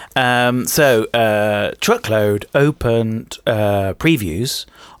okay. So, Truckload opened previews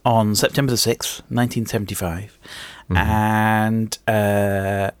on September the 6th, 1975. And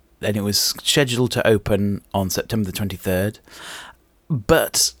then it was scheduled to open on September the 23rd.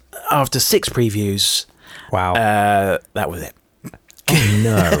 But after 6 previews, that was it. Oh,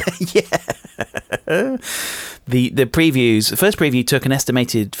 no. Yeah. The previews, the first preview took an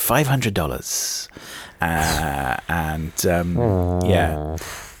estimated $500.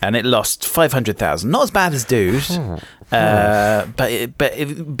 And it lost 500,000. Not as bad as Dude,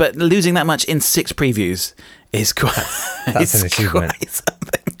 but losing that much in 6 previews is quite. That's an achievement. Quite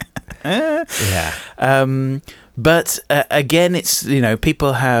something. But again, it's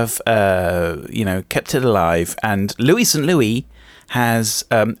people have kept it alive, and Louis St. Louis has,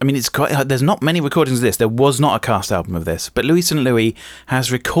 it's quite. There's not many recordings of this. There was not a cast album of this, but Louis St. Louis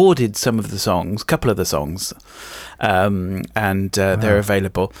has recorded some of the songs, a couple of the songs, and they're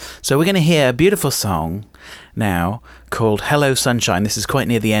available. So we're going to hear a beautiful song now called "Hello Sunshine." This is quite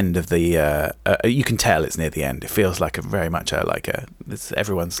near the end of the. You can tell it's near the end. It feels like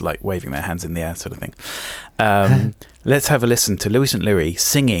everyone's like waving their hands in the air, sort of thing. Let's have a listen to Louis St. Louis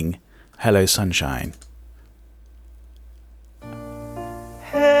singing "Hello Sunshine."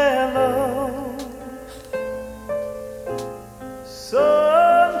 Hello,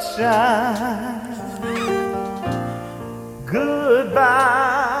 sunshine.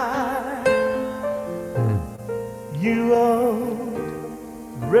 Goodbye, you old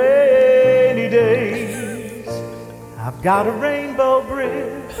rainy days. I've got a rainbow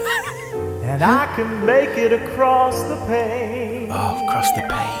bridge, and I can make it across the pane. Oh, across the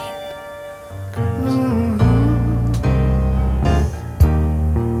pane.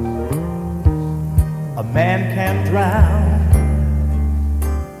 A man can't drown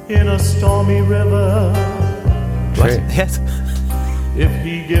in a stormy river. What? Yes. If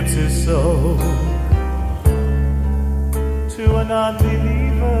he gives his soul to an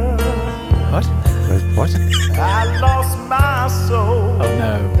unbeliever. What? What? I lost my soul. Oh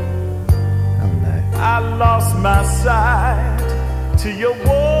no. I lost my sight to your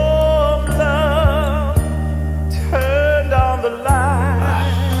warm love. Turned on the light.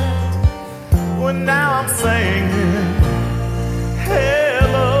 Well, now I'm singing,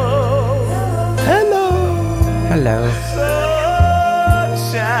 hello, hello, hello,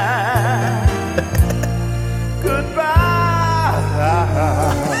 sunshine, goodbye.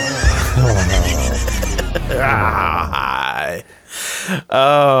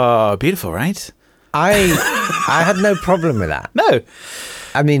 Oh, beautiful, right? I had no problem with that. No.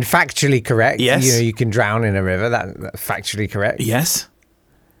 I mean, factually correct. Yes. You can drown in a river. That's factually correct. Yes.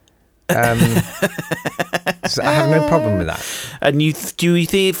 So I have no problem with that. And do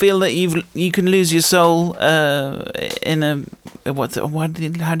you feel that you can lose your soul in a how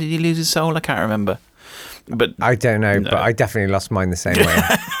did he lose his soul? I can't remember. But I don't know. No. But I definitely lost mine the same way.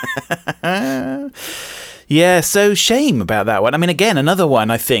 Yeah, so shame about that one. I mean, again, another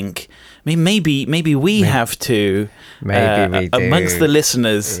one I think mean, maybe we have to, maybe we do. Amongst the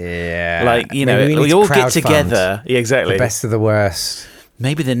listeners, like, you know, we all get together. Yeah, exactly. The best of the worst.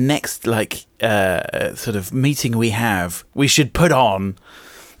 Maybe the next, like, sort of meeting we have, we should put on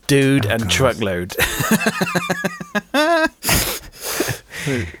Dude and Truckload.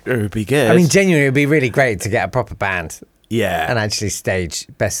 It would be good. I mean, genuinely, it would be really great to get a proper band. Yeah. And actually stage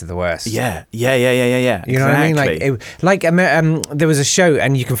Best of the Worst. Yeah. You know what I mean? There was a show,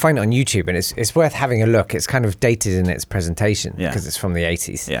 and you can find it on YouTube, and it's worth having a look. It's kind of dated in its presentation because it's from the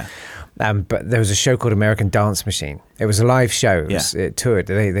 80s. Yeah. But there was a show called American Dance Machine. It was a live show. It toured.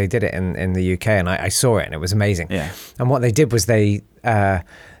 They did it in the UK, and I saw it, and it was amazing. Yeah. And what they did was they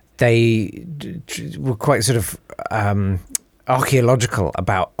were quite sort of archaeological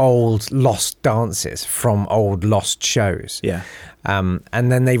about old lost dances from old lost shows. Yeah.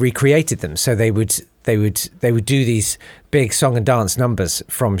 And then they recreated them. So they would do these big song and dance numbers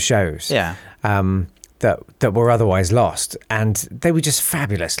from shows. Yeah. That were otherwise lost, and they were just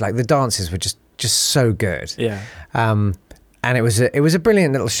fabulous. Like the dances were just so good. Yeah. And it was a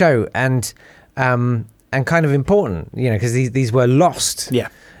brilliant little show, and kind of important, you know, because these were lost. Yeah.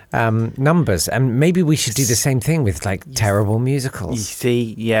 Numbers, and maybe we should do the same thing with like terrible musicals. That's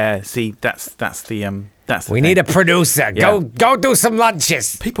the we need a producer. Yeah. Go do some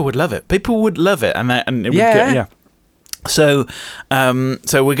lunches. People would love it, and it would get, yeah. So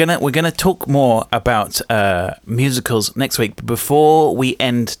we're gonna talk more about musicals next week. But before we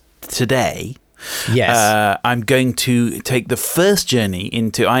end today, I'm going to take the first journey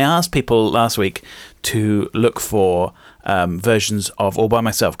into. I asked people last week to look for versions of All By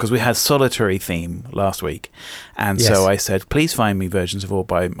Myself, because we had solitary theme last week, and so I said, please find me versions of All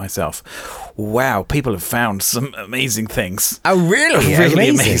By Myself. Wow, people have found some amazing things. Oh, really? Really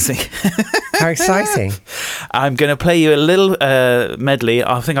amazing. How exciting. I'm going to play you a little medley.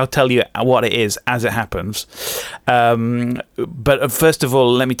 I think I'll tell you what it is as it happens. But first of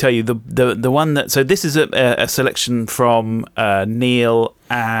all, let me tell you the one that... So this is a selection from Neil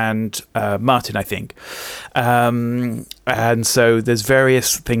and Martin, I think. And so there's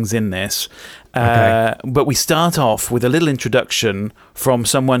various things in this. But we start off with a little introduction from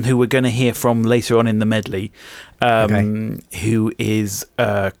someone who we're going to hear from later on in the medley, who is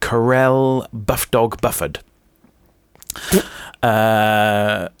Carell Buff Dog Bufford.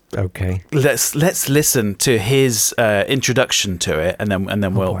 Let's listen to his introduction to it, and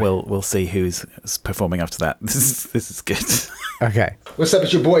then we'll see who's performing after that. This is good. Okay. What's up?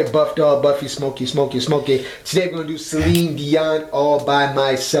 It's your boy Buff Dog Buffy Smokey. Today we're gonna do Celine Dion All By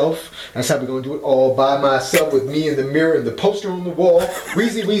Myself. That's how we're gonna do it, all by myself, with me in the mirror and the poster on the wall.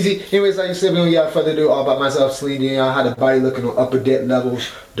 Wheezy. Anyways, like you said, we don't got further ado. All By Myself, Celine Dion. How the body looking on upper deck levels.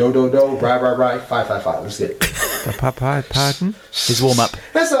 Do, right. 5. Let's get it. Pardon? His warm up.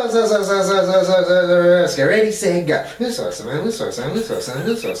 Let's get ready, say, go.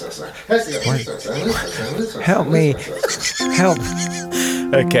 Help me. Help.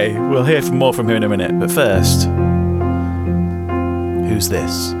 Okay, we'll hear more from him in a minute. But first, who's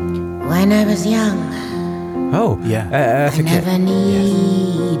this? When I was young, I never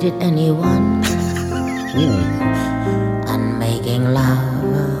needed anyone. And making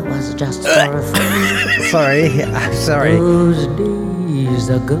love was just for fun. Sorry. Those days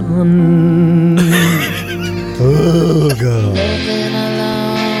are gone. Oh, God. Living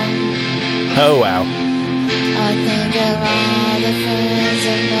alone, Oh, wow. I think of all the friends I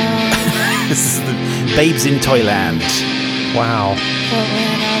know. This is the Babes in Toyland. Wow. But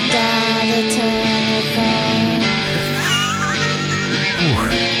when I die, the turn will come.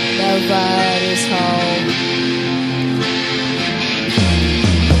 Nobody's home.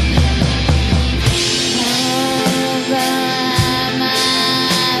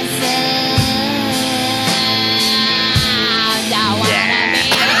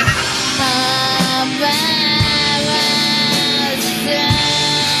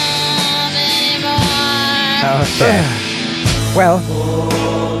 Okay. Well.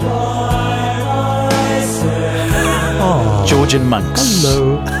 Oh. Georgian monks.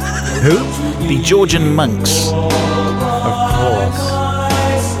 Hello. Who? The Georgian monks. Of course.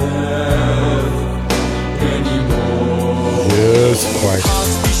 Yes, quite.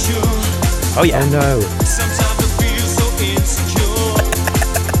 Oh, yeah. Oh, no.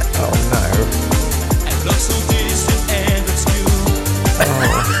 Oh, no.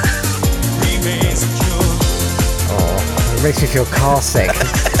 It makes me feel car sick.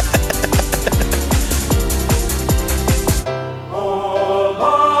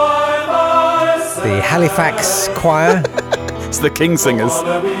 The Halifax Choir. It's the King Singers.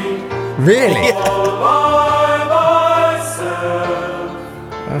 Really?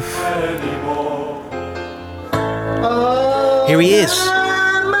 Here he is.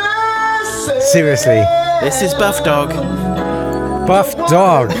 Seriously. This is Buff Dog. Buff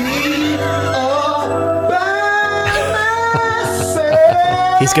Dog.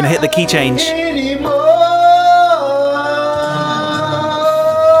 He's going to hit the key change.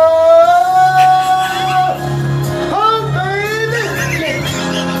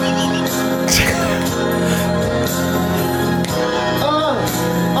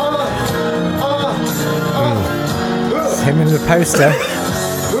 Him in the poster.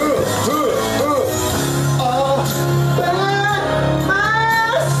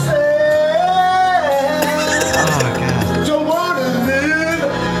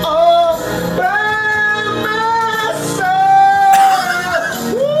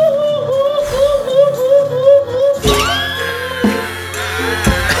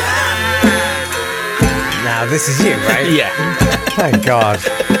 Now this is you, right? Yeah. Thank God.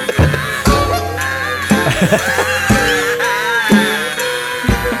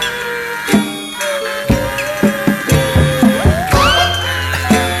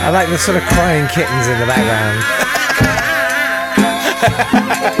 I like the sort of crying kittens in the background.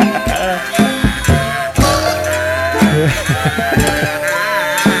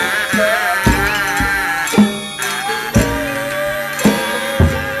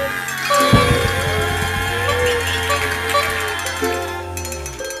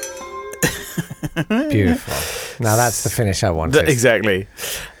 Beautiful. Now that's the finish I wanted. Exactly.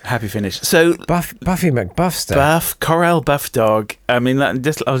 Happy finish. So Buffy McBuffster. Buff Corel Buff Dog. I mean,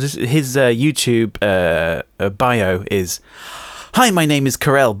 his YouTube bio is: Hi, my name is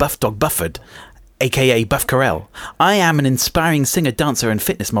Corel Buff Dog Bufford, aka Buff Corel. I am an inspiring singer, dancer, and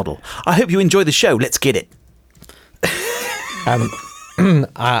fitness model. I hope you enjoy the show. Let's get it.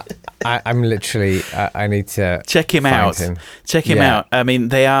 I'm literally. I need to check him out. Check him out. I mean,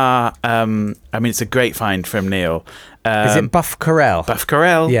 they are. I mean, it's a great find from Neil. Is it Buff Corel? Buff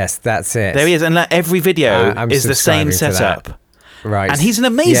Corel. Yes, that's it. There he is, and every video is the same setup. Right. And he's an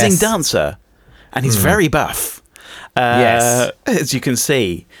amazing dancer, and he's very buff. Yes, as you can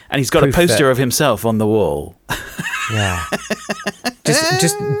see, and he's got a poster of himself on the wall. Yeah.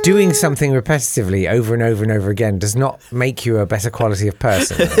 Just doing something repetitively over and over and over again does not make you a better quality of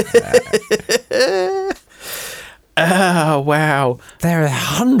person. Oh, wow. There are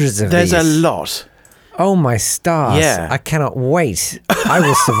hundreds of these. There's a lot. Oh, my stars. Yeah. I cannot wait. I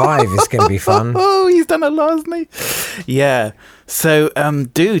Will Survive is going to be fun. Oh, he's done a lot, hasn't he? Yeah. So,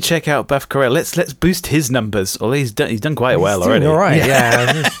 do check out Buff Corel. Let's boost his numbers. Although he's done quite well already. All right,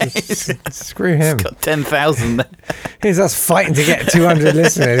 yeah. Screw him. He's got 10,000. Here's us fighting to get 200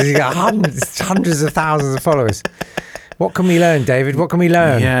 listeners. He's got hundreds of thousands of followers. What can we learn, David? What can we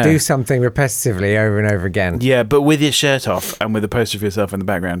learn? Yeah. Do something repetitively over and over again. Yeah, but with your shirt off and with a poster of yourself in the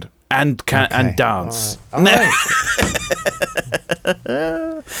background. And dance. All right.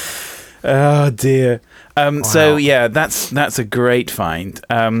 Oh dear. Wow. So yeah, that's a great find.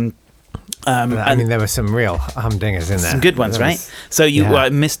 I mean, there were some real humdingers in there. Some good ones, right? So I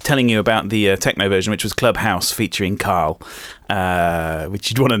missed telling you about the techno version, which was Clubhouse featuring Carl, which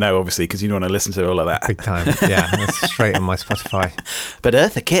you'd want to know, obviously, because you'd want to listen to all of that. Big time, yeah. That's straight on my Spotify. But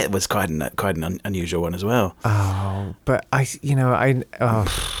Eartha Kitt was quite an unusual one as well. Oh, but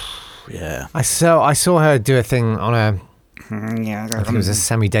yeah. I saw her do a thing on I think it was a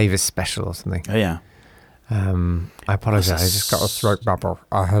Sammy Davis special or something. Oh yeah. I apologise. I just got a throat bubble.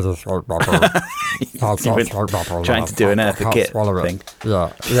 I had a throat bubble. Trying to do an Eartha Kitt thing.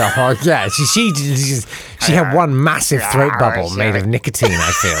 Yeah. She had one massive throat bubble made of nicotine.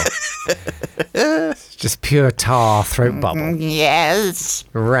 I feel. Just pure tar throat bubble. Yes.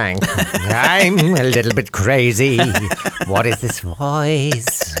 Rank. I'm a little bit crazy. What is this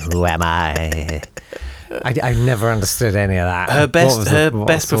voice? Who am I? I never understood any of that. Her best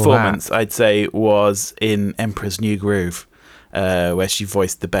performance, I'd say, was in Emperor's New Groove, where she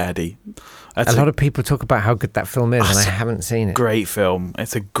voiced the baddie. A lot of people talk about how good that film is, and I haven't seen it. Great film.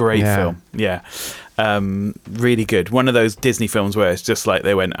 It's a great film. Yeah. Really good. One of those Disney films where it's just like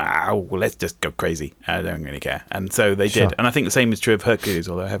they went, let's just go crazy. I don't really care. And so they did. And I think the same is true of Hercules,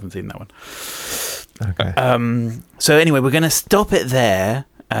 although I haven't seen that one. Okay. So anyway, we're going to stop it there.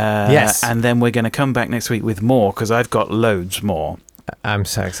 Yes. And then we're going to come back next week with more, because I've got loads more. I'm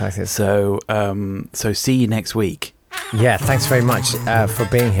so excited. So see you next week. Yeah, thanks very much for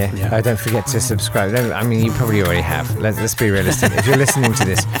being here. Yeah. Don't forget to subscribe. I mean, you probably already have. Let's be realistic. If you're listening to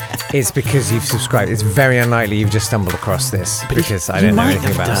this, it's because you've subscribed. It's very unlikely you've just stumbled across this, because I don't know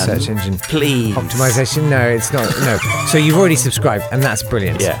anything about search engine optimization. No, it's not. No. So you've already subscribed, and that's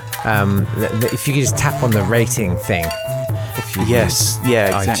brilliant. Yeah. If you could just tap on the rating thing. Yes.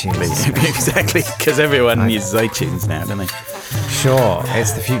 Yeah. Exactly. iTunes. Exactly. Because everyone uses iTunes now, don't they? Sure,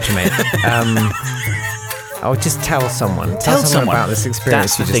 it's the future, mate. I'll just tell someone. Tell someone about this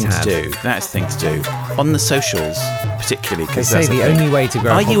experience. That's the thing to do. That's the thing to do. On the socials, particularly. They say the only way to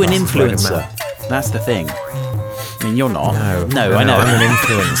grow. Are you an influencer? That's the thing. I mean, you're not. No, I know. I'm an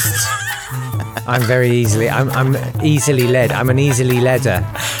influenced. I'm very easily. I'm easily led. I'm an easily leader.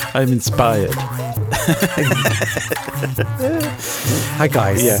 I'm inspired. Hi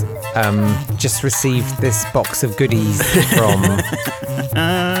guys. Yeah. Just received this box of goodies from.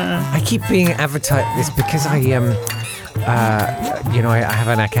 I keep being advertised this because I have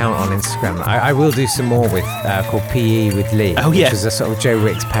an account on Instagram. I will do some more with called PE with Lee. Oh yeah, which is a sort of Joe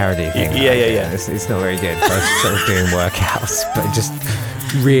Wicks parody thing. Yeah. It's not very good. But I'm sort of doing workouts, but just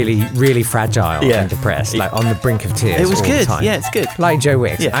really, really fragile and depressed, like on the brink of tears. It was all good. The time. Yeah, it's good. Like Joe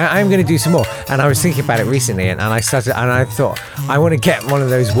Wicks. Yeah. I'm going to do some more. And I was thinking about it recently, and I thought I want to get one of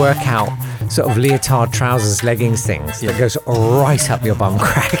those workout sort of leotard trousers, leggings things that goes right up your bum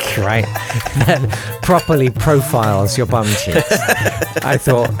crack, right? That properly profiles your bum cheeks. I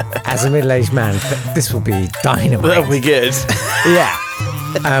thought, as a middle-aged man, this will be dynamite. That'll be good. Yeah.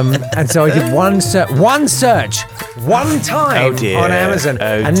 And so I did one search, one time on Amazon,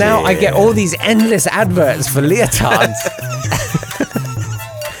 and now I get all these endless adverts for leotards.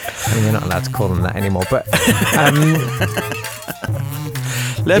 I mean, we're not allowed to call them that anymore, but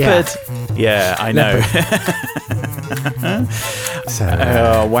leopard. Yeah, I know. So,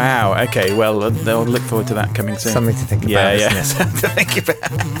 oh wow. Okay. Well, they'll look forward to that coming soon. Something to think about. Yeah. Something to think about.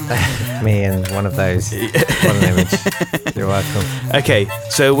 Me and one of those. What an image. You're welcome. Okay,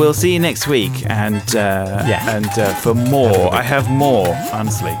 so we'll see you next week, and for more, I have more.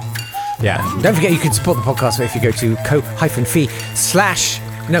 Honestly. Yeah. Don't forget you can support the podcast if you go to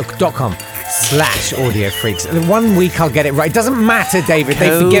ko-fi.com/audio freaks. 1 week I'll get it right. It doesn't matter, David.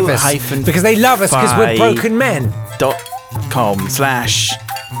 They forgive us because they love us because we're broken men.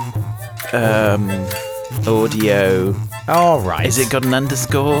 .com/audio. All right. Is it got an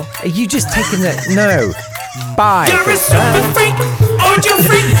underscore? Are you just taking the no? Bye. You're a super freak, audio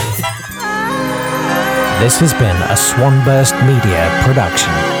freak. This has been a Swanburst Media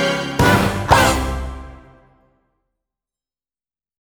production.